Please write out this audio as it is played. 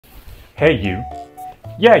Hey you,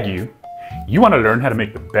 yeah you want to learn how to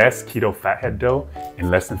make the best keto fathead dough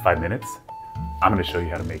in less than 5 minutes? I'm going to show you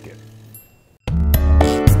how to make it.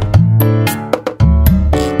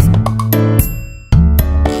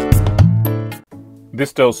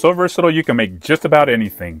 This dough is so versatile you can make just about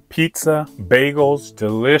anything. Pizza, bagels,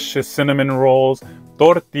 delicious cinnamon rolls,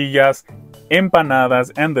 tortillas,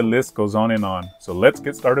 empanadas, and the list goes on and on. So let's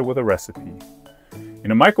get started with a recipe. In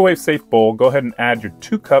a microwave-safe bowl, go ahead and add your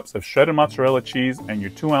 2 cups of shredded mozzarella cheese and your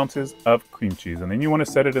 2 ounces of cream cheese. And then you want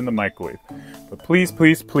to set it in the microwave. But please,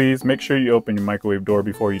 please, please make sure you open your microwave door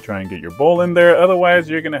before you try and get your bowl in there. Otherwise,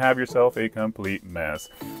 you're going to have yourself a complete mess.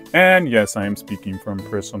 And yes, I am speaking from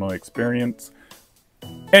personal experience.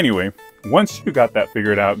 Anyway, once you got that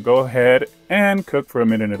figured out, go ahead and cook for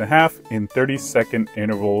 1.5 minutes in 30-second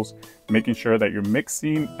intervals, making sure that you're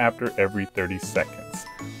mixing after every 30 seconds.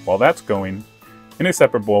 While that's going, in a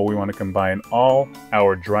separate bowl, we want to combine all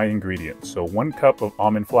our dry ingredients. So 1 cup of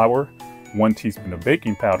almond flour, 1 teaspoon of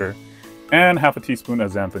baking powder, and ½ a teaspoon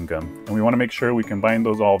of xanthan gum. And we want to make sure we combine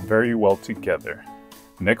those all very well together.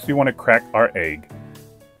 Next, we want to crack our egg.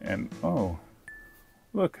 And oh,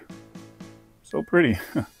 look, so pretty.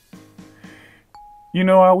 You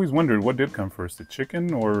know, I always wondered what did come first, the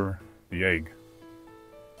chicken or the egg?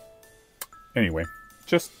 Anyway,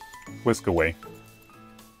 just whisk away.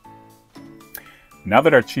 Now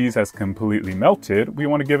that our cheese has completely melted, we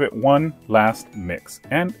want to give it one last mix,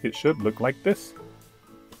 and it should look like this.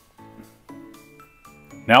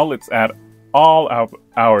 Now let's add all of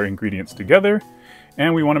our ingredients together,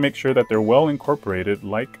 and we want to make sure that they're well incorporated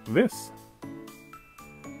like this.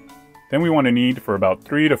 Then we want to knead for about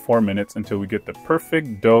 3 to 4 minutes until we get the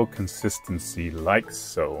perfect dough consistency like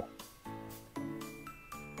so.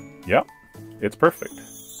 Yep, it's perfect.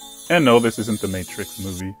 And no, this isn't the Matrix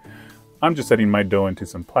movie. I'm just setting my dough into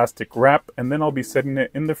some plastic wrap, and then I'll be setting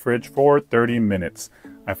it in the fridge for 30 minutes.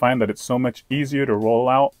 I find that it's so much easier to roll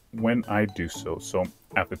out when I do so. So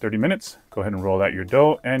after 30 minutes, go ahead and roll out your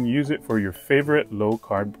dough and use it for your favorite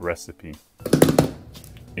low-carb recipe.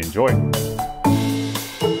 Enjoy!